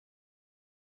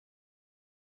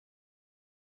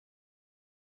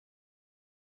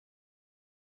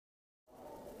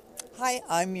Hi,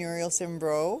 I'm Muriel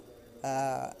Simbro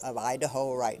of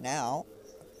Idaho right now.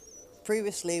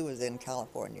 Previously was in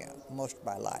California most of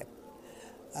my life.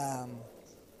 Um,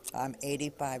 I'm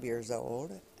 85 years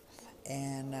old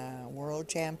and world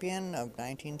champion of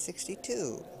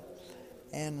 1962.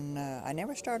 And I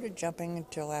never started jumping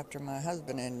until after my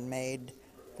husband had made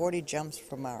 40 jumps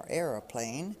from our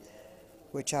aeroplane,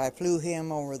 which I flew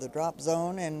him over the drop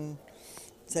zone and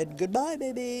said, "Goodbye,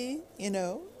 baby,"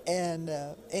 And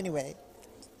anyway,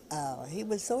 he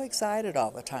was so excited all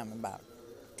the time about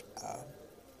uh,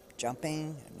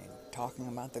 jumping and talking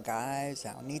about the guys,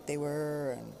 how neat they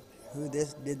were, and who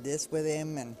this did this with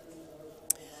him. And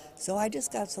so I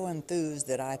just got so enthused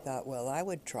that I thought, well, I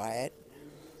would try it,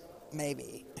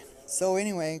 maybe. So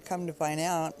anyway, come to find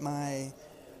out, my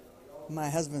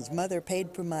husband's mother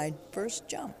paid for my first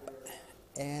jump,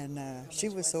 and she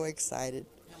was so excited.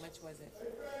 How much was it?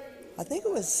 I think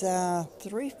it was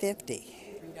 $3.50.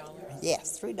 $3?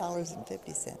 Yes,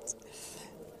 $3.50.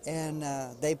 And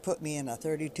they put me in a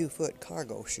 32-foot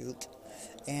cargo chute,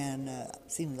 and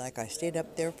seemed like I stayed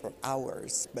up there for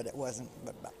hours, but it wasn't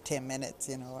but about 10 minutes,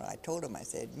 And I told him, I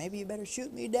said, maybe you better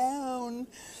shoot me down.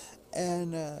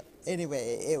 And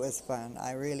anyway, it was fun.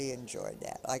 I really enjoyed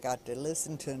that. I got to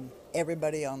listen to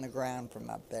everybody on the ground from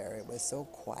up there. It was so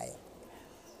quiet.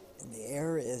 And the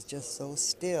air is just so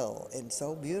still and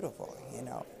so beautiful.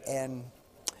 And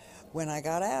when I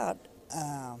got out,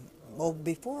 well,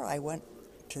 before I went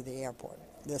to the airport,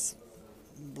 this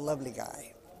lovely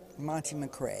guy, Monty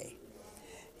McCrae,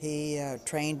 he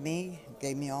trained me,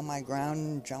 gave me all my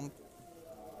ground jump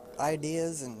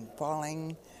ideas and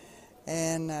falling,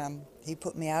 and he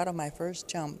put me out on my first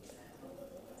jump,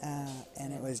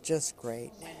 and it was just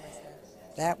great. When was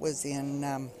that? That was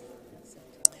in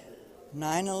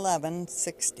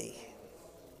 9/11/60,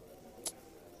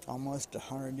 almost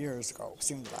 100 years ago,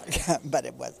 seems like, but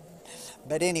it wasn't.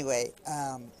 But anyway,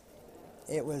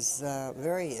 it was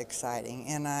very exciting,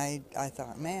 and I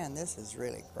thought, man, this is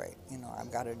really great. I've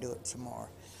got to do it some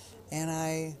more. And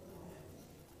I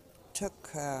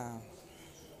took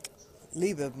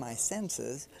leave of my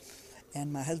senses,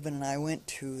 and my husband and I went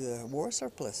to the war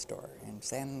surplus store in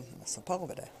San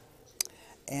Sepulveda,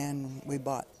 and we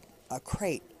bought a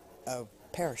crate of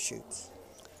parachutes,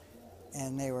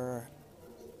 and they were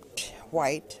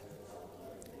white,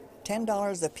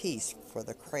 $10 a piece for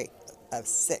the crate of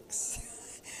 6.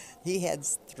 He had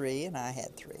 3 and I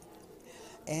had 3.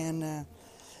 And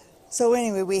so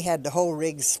anyway, we had the whole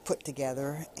rigs put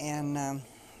together, and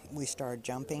we started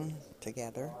jumping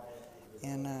together.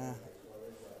 And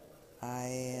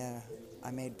I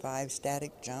made 5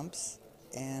 static jumps,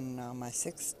 and on my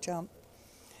 6th jump,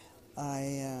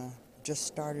 I just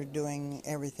started doing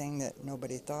everything that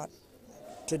nobody thought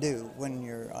to do when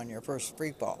you're on your first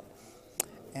free fall.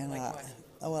 And Like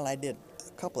what? well, I did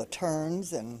a couple of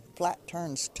turns and flat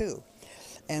turns too,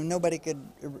 and nobody could.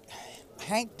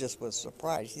 Hank just was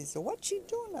surprised. He said, "What's she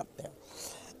doing up there?"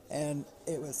 And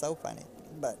it was so funny.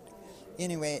 But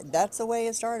anyway, that's the way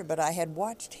it started. But I had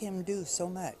watched him do so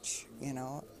much,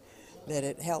 that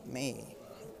it helped me.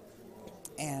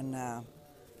 And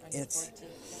it's,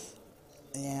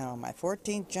 my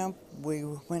 14th jump, we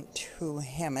went to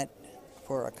Hemet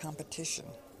for a competition.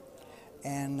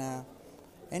 And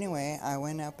anyway, I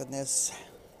went up in this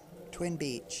Twin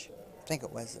Beach, I think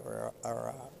it was, or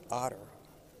Otter,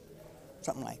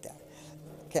 something like that.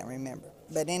 Can't remember.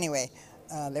 But anyway,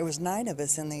 there was 9 of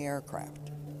us in the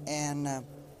aircraft, and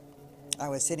I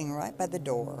was sitting right by the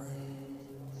door,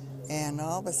 and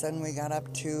all of a sudden we got up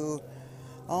to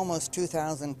almost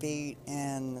 2,000 feet,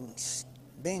 and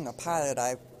being a pilot,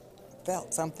 I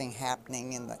felt something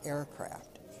happening in the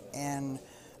aircraft, and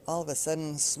all of a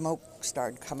sudden smoke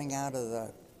started coming out of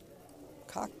the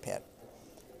cockpit,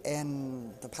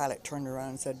 and the pilot turned around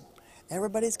and said,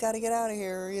 "Everybody's got to get out of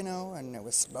here," and there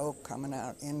was smoke coming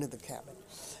out into the cabin.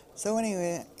 So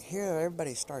anyway, here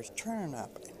everybody starts turning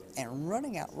up and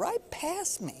running out right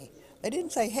past me. They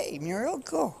didn't say, "Hey, Muriel,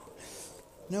 go."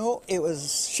 No, it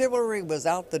was chivalry was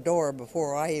out the door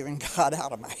before I even got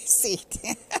out of my seat.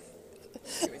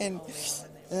 and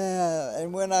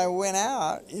and when I went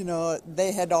out,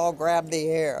 they had all grabbed the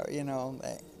air,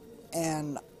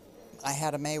 and I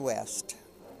had a Mae West,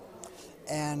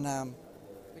 and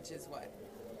Which is what?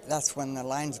 that's when the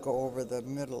lines go over the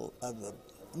middle of the,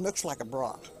 looks like a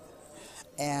bra.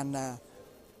 And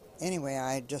anyway,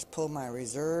 I just pulled my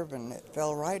reserve, and it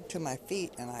fell right to my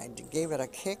feet, and I gave it a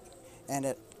kick, and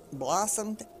it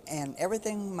blossomed, and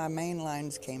everything, my main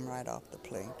lines came right off the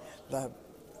plane, the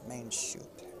main chute.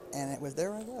 And it was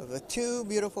there I was, with 2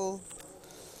 beautiful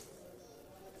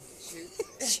Chutes.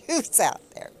 shoots out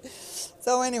there.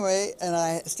 So anyway, and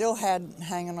I still had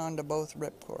hanging on to both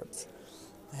ripcords.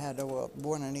 I had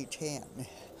one in each hand,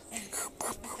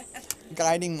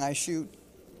 guiding my chute,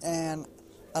 and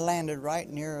I landed right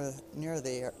near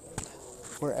the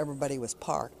where everybody was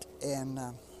parked. And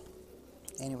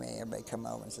anyway, everybody come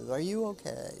over and says, "Are you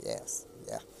okay?" Yes,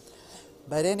 yeah.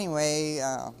 But anyway,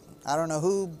 I don't know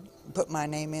who put my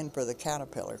name in for the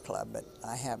Caterpillar Club, but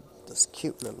I have this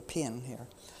cute little pin here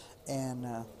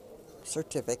and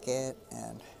certificate.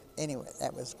 And anyway,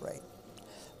 that was great.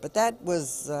 But that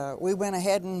was, we went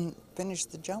ahead and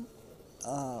finished the jump,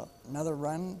 another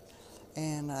run,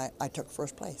 and I took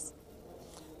first place.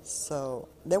 So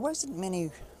there wasn't many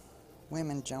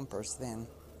women jumpers then.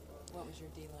 What was your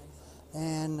D license?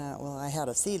 And, well, I had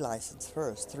a C license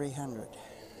first, 300.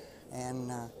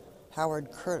 And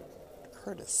Howard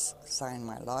Curtis signed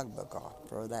my logbook off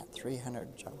for that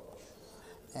 300 jump.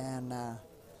 And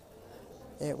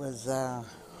it was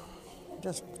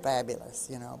just fabulous,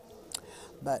 you know.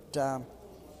 But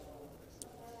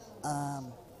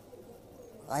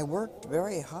I worked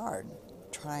very hard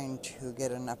trying to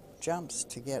get enough jumps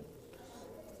to get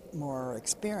more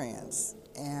experience.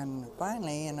 And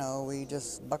finally, you know, we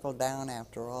just buckled down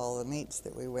after all the meets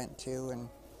that we went to, and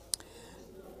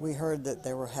we heard that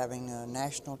they were having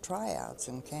national tryouts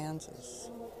in Kansas,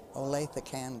 Olathe,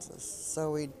 Kansas.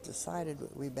 So we decided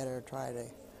we better try to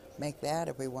make that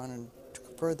if we wanted to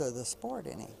further the sport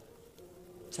any.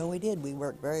 So we did. We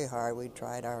worked very hard. We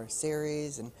tried our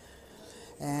series and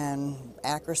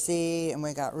accuracy, and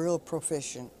we got real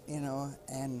proficient, you know.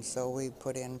 And so we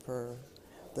put in for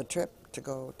the trip to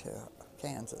go to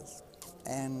Kansas.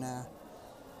 And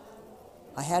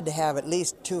I had to have at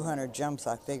least 200 jumps,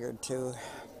 I figured, to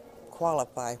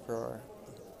qualify for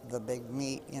the big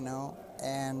meet, you know.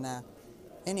 And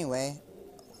anyway,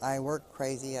 I worked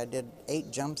crazy. I did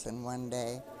 8 jumps in one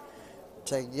day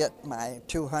to get my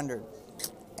 200.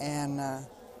 And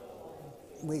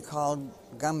we called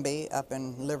Gumby up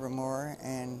in Livermore,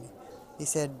 and he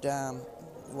said,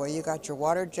 well, you got your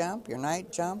water jump, your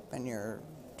night jump, and your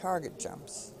target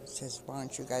jumps. He says, why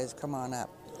don't you guys come on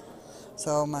up?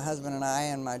 So my husband and I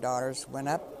and my daughters went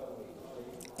up,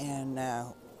 and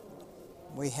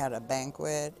we had a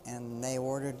banquet, and they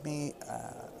awarded me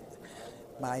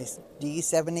my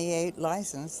D78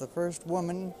 license, the first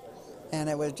woman, and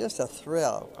it was just a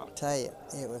thrill, I'll tell you.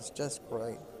 It was just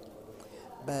great.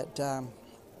 But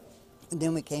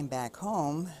then we came back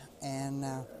home, and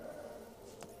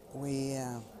we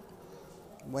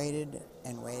waited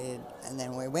and waited, and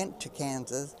then we went to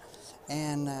Kansas,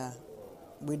 and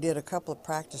we did a couple of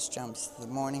practice jumps the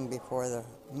morning before the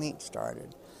meet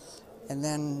started. And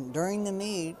then during the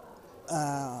meet,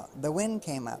 the wind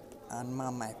came up on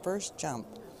my first jump.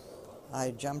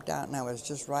 I jumped out, and I was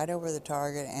just right over the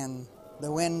target, and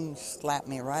the wind slapped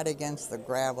me right against the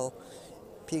gravel,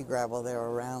 pea gravel there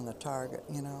around the target,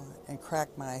 you know, and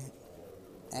cracked my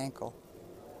ankle.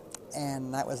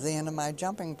 And that was the end of my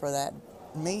jumping for that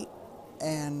meet.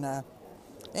 And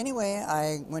anyway,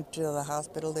 I went to the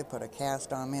hospital. They put a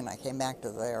cast on me, and I came back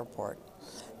to the airport.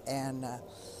 And I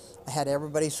had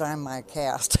everybody sign my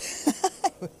cast.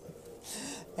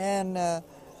 And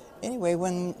anyway,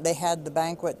 when they had the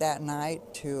banquet that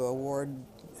night to award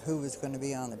who was going to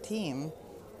be on the team,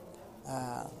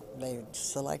 they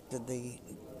selected the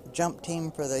jump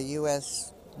team for the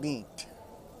U.S. meet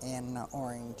in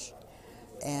Orange.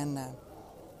 And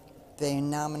they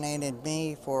nominated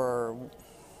me for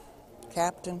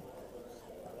captain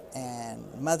and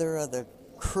mother of the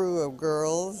crew of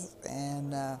girls,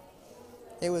 and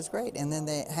it was great. And then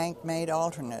Hank made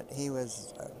alternate. He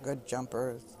was a good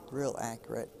jumper, real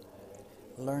accurate,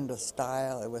 learned a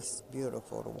style. It was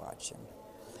beautiful to watch him.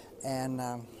 And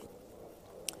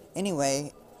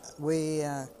anyway, we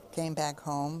came back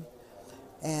home,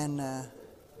 and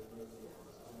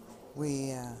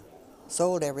we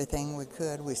sold everything we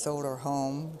could. We sold our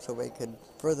home so we could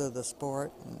further the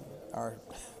sport, and our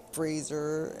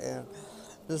freezer, and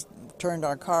just turned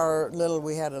our car,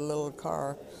 we had a little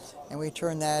car, and we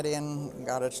turned that in,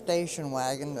 got a station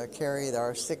wagon to carry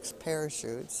our 6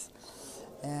 parachutes.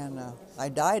 And I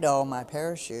dyed all my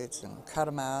parachutes and cut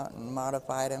them out and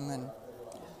modified them,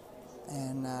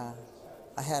 and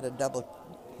I had a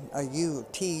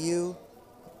TU.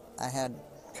 I had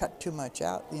cut too much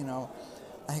out, you know.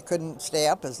 I couldn't stay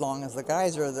up as long as the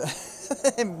guys, or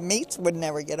the meets would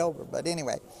never get over. But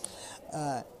anyway,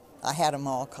 I had them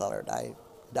all colored. I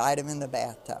dyed them in the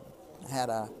bathtub. I had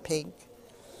a pink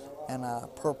and a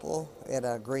purple and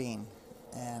a green,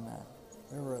 and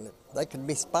they could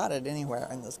be spotted anywhere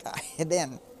in the sky. And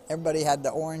then everybody had the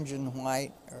orange and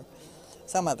white, or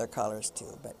some other colors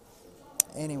too. But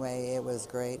anyway, it was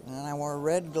great. And I wore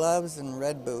red gloves and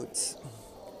red boots.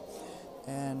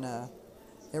 And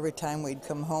every time we'd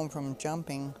come home from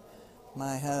jumping,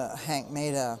 my Hank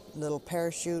made a little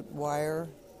parachute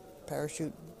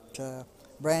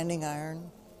branding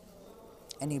iron,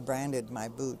 and he branded my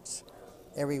boots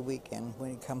every weekend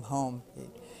when he'd come home.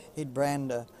 He'd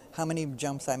brand how many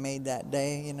jumps I made that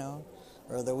day,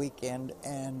 or the weekend,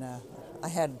 and I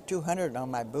had 200 on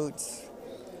my boots.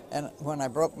 And when I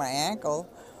broke my ankle,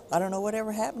 I don't know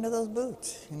whatever happened to those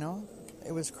boots,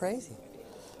 It was crazy.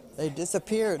 They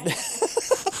disappeared.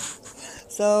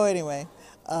 So anyway,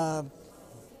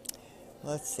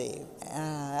 let's see.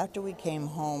 After we came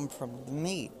home from the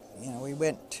meet, we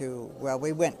went to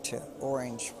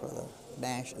Orange for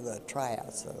the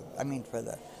tryouts. For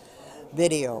the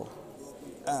video,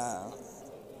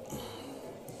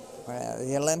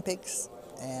 the Olympics,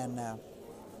 and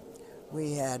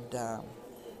we had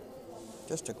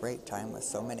just a great time with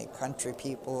so many country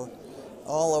people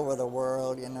all over the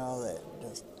world. That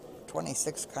just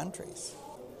 26 countries.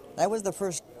 That was the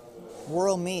first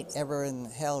world meet ever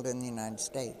held in the United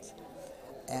States.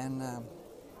 And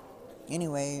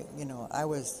anyway, I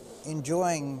was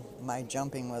enjoying my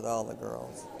jumping with all the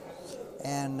girls.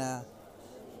 And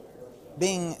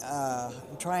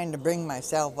trying to bring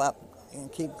myself up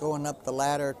and keep going up the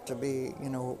ladder to be,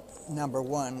 number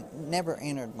one, never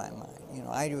entered my mind.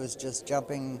 I was just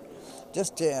jumping,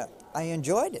 I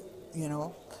enjoyed it,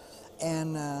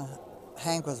 And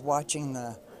Hank was watching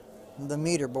the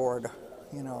meter board,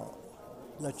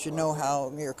 let you know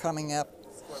how you're coming up.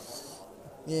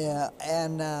 Yeah,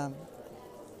 and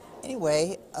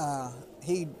anyway,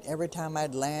 every time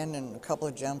I'd land and a couple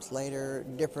of jumps later,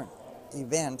 different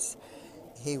events,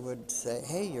 he would say,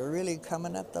 "Hey, you're really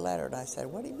coming up the ladder." And I said,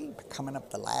 "What do you mean coming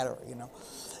up the ladder?"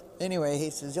 Anyway,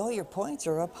 he says, "Oh, your points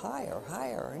are up higher,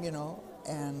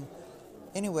 And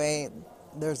anyway,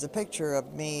 there's a picture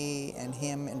of me and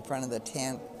him in front of the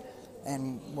tent,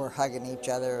 and we're hugging each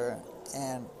other.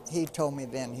 And he told me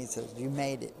then, he says, "You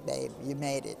made it, babe, you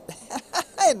made it."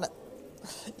 And,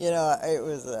 it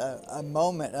was a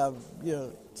moment of,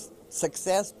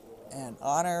 success and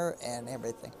honor and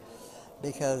everything.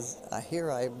 Because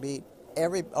here I beat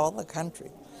all the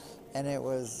country. And it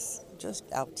was just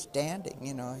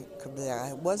outstanding,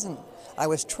 I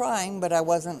was trying, but I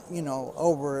wasn't,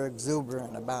 over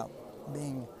exuberant about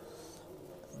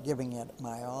giving it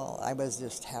my all. I was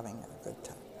just having a good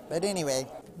time. But anyway,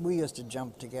 we used to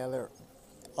jump together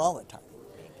all the time.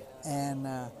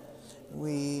 And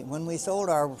when we sold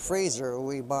our freezer,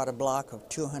 we bought a block of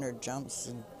 200 jumps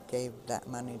and gave that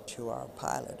money to our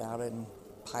pilot out in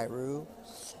Peru.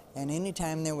 And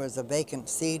anytime there was a vacant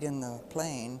seat in the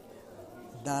plane,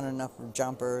 not enough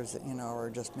jumpers, or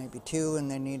just maybe two, and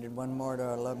they needed one more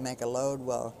to make a load,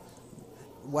 well,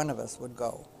 one of us would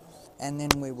go. And then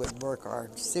we would work our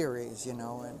series, and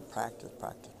practice.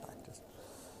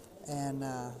 And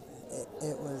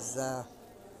it was,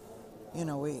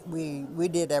 we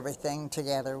did everything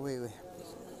together.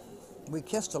 We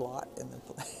kissed a lot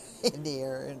in the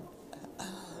air, and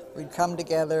we'd come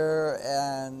together.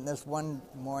 And this one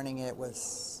morning,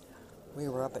 we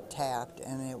were up at Taft,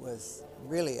 and it was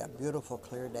really a beautiful,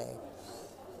 clear day.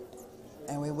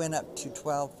 And we went up to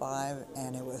 12.5,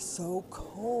 and it was so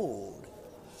cold.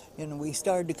 We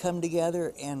started to come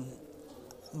together, and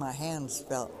my hands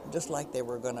felt just like they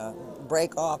were going to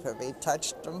break off if he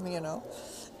touched them,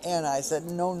 And I said,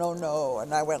 "No, no, no."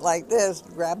 And I went like this,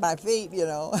 grabbed my feet,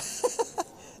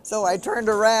 So I turned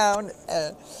around,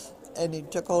 and he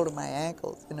took hold of my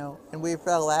ankles, And we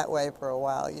fell that way for a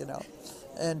while,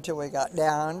 until we got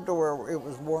down to where it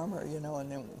was warmer,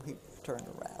 And then he turned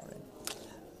around.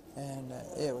 And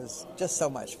it was just so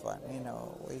much fun,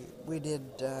 We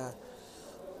did...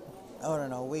 I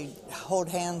don't know, we'd hold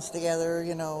hands together,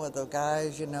 with the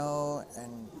guys,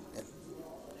 and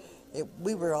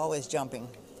we were always jumping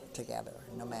together,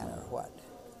 no matter what.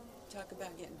 Talk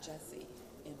about getting Jessie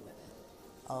in with it.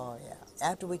 Oh, yeah.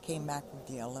 After we came back from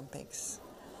the Olympics,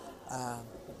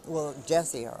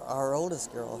 Jessie, our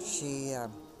oldest girl, she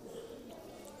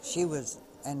was,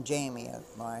 and Jamie,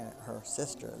 her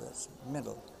sister, that's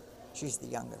middle, she's the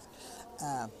youngest.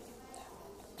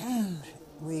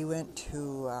 We went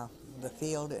to the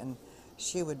field, and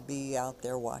she would be out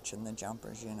there watching the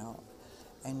jumpers,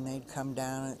 and they'd come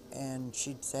down, and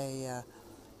she'd say,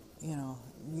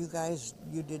 "You guys,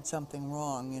 you did something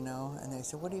wrong, And they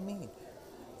said, "What do you mean?"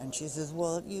 And she says,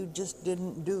 "Well, you just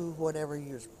didn't do whatever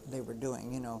they were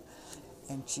doing,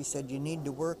 And she said, "You need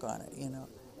to work on it,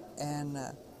 And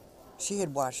she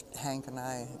had watched Hank and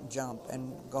I jump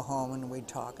and go home, and we'd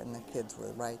talk, and the kids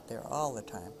were right there all the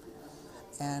time.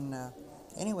 And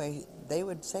anyway, they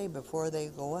would say before they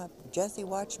go up, Jessie,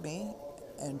 watch me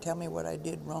and tell me what I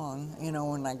did wrong,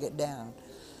 when I get down.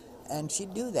 And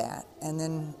she'd do that, and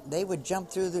then they would jump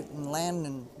through and land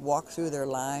and walk through their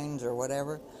lines or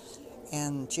whatever,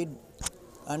 and she'd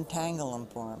untangle them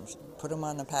for them, put them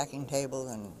on the packing table,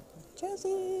 and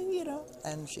Jessie,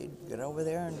 and she'd get over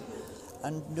there and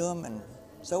undo them. And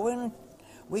so when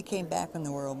we came back from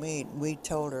the World Meet, we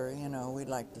told her, we'd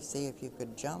like to see if you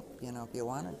could jump, if you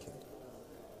wanted to.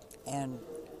 And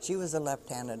she was a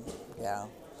left-handed gal.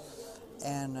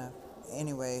 And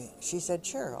anyway, she said,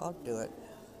 sure, I'll do it.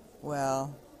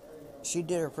 Well, she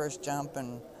did her first jump,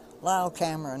 and Lyle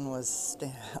Cameron was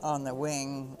on the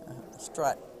wing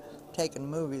strut taking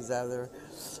movies of her,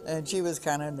 and she was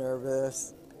kind of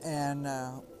nervous. And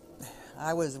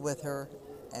I was with her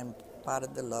and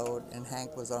potted the load, and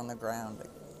Hank was on the ground to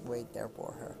wait there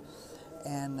for her.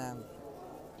 And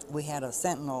we had a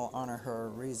sentinel on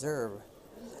her reserve.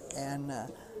 And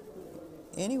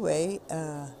anyway,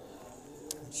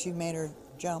 she made her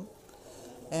jump,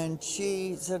 and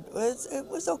she said, it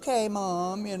was okay,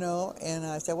 Mom, and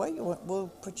I said, well, we'll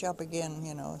put you up again,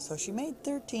 So she made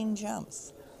 13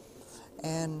 jumps,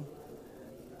 and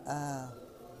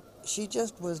she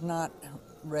just was not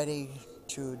ready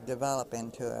to develop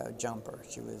into a jumper.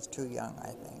 She was too young,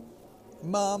 I think.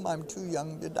 Mom, I'm too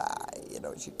young to die,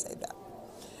 she'd say that.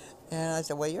 And I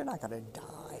said, well, you're not going to die,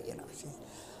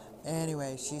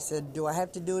 Anyway, she said, do I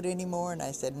have to do it anymore? And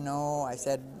I said, no. I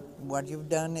said, what you've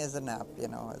done is enough,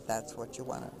 if that's what you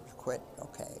want to quit,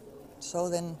 okay. So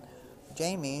then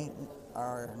Jamie,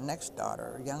 our next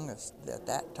daughter, youngest at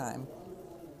that time,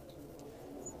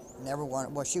 never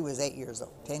wanted, well, she was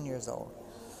 10 years old.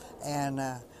 And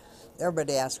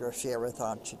everybody asked her if she ever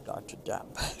thought she'd got to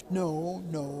jump.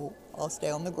 No, I'll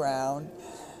stay on the ground.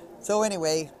 So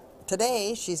anyway,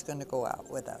 today she's going to go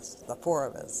out with us, the four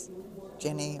of us.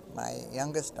 Jenny, my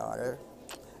youngest daughter,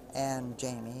 and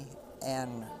Jamie,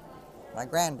 and my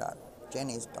granddaughter,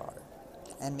 Jenny's daughter,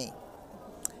 and me.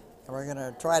 And we're going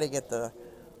to try to get the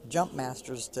jump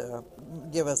masters to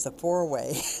give us a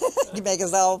four-way, to make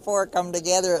us all four come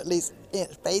together, at least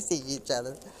facing each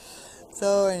other.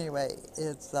 So anyway,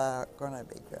 it's going to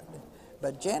be good.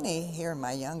 But Jenny, here,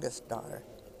 my youngest daughter,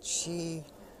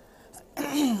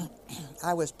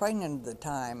 I was pregnant at the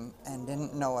time and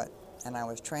didn't know it, and I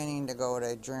was training to go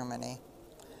to Germany,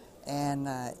 and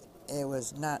it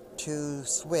was not too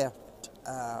swift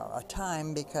a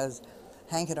time because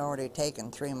Hank had already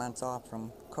taken 3 months off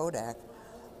from Kodak,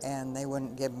 and they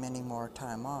wouldn't give him any more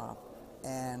time off.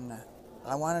 And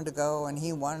I wanted to go, and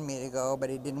he wanted me to go, but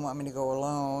he didn't want me to go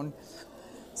alone.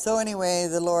 So anyway,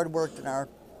 the Lord worked in our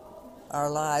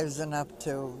lives enough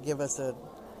to give us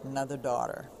another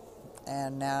daughter,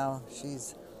 and now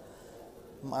she's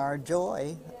our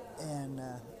joy. And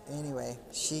anyway,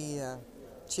 she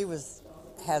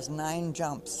has 9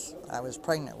 jumps I was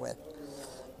pregnant with.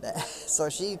 So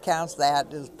she counts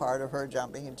that as part of her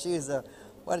jumping, and she's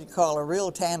what do you call a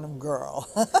real tandem girl.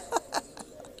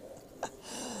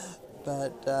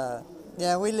 But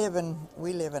yeah, we live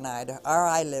in Idaho, or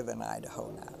I live in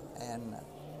Idaho now, and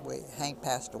Hank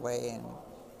passed away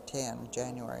in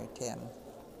January 10.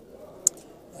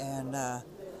 And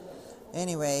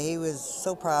anyway, he was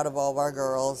so proud of all of our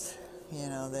girls,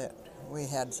 that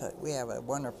we have a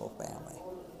wonderful family.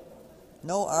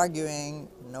 No arguing,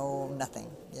 no nothing.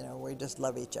 We just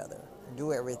love each other,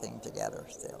 do everything together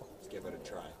still. Let's give it a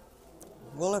try.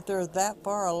 Well, if they're that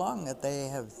far along that they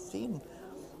have seen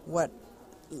what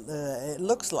it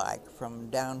looks like from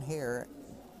down here,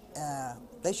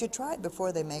 they should try it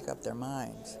before they make up their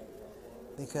minds,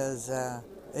 because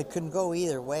it can go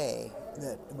either way,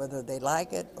 that whether they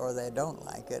like it or they don't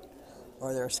like it,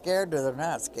 or they're scared or they're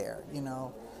not scared,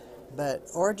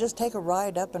 or just take a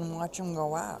ride up and watch them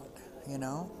go out,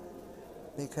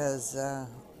 because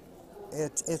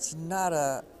it's not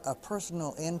a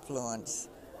personal influence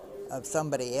of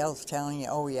somebody else telling you,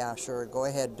 oh yeah, sure, go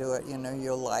ahead, do it,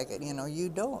 you'll like it. You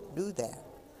don't do that.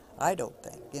 I don't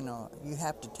think. You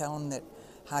have to tell them that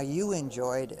how you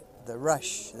enjoyed it, the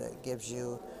rush that it gives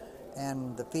you,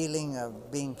 and the feeling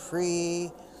of being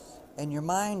free, and your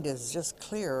mind is just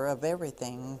clear of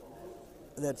everything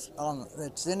that's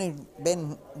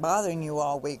been bothering you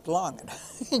all week long,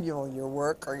 your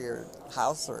work or your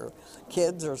house or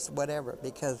kids or whatever,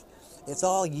 because it's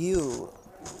all you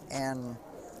and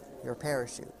your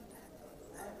parachute.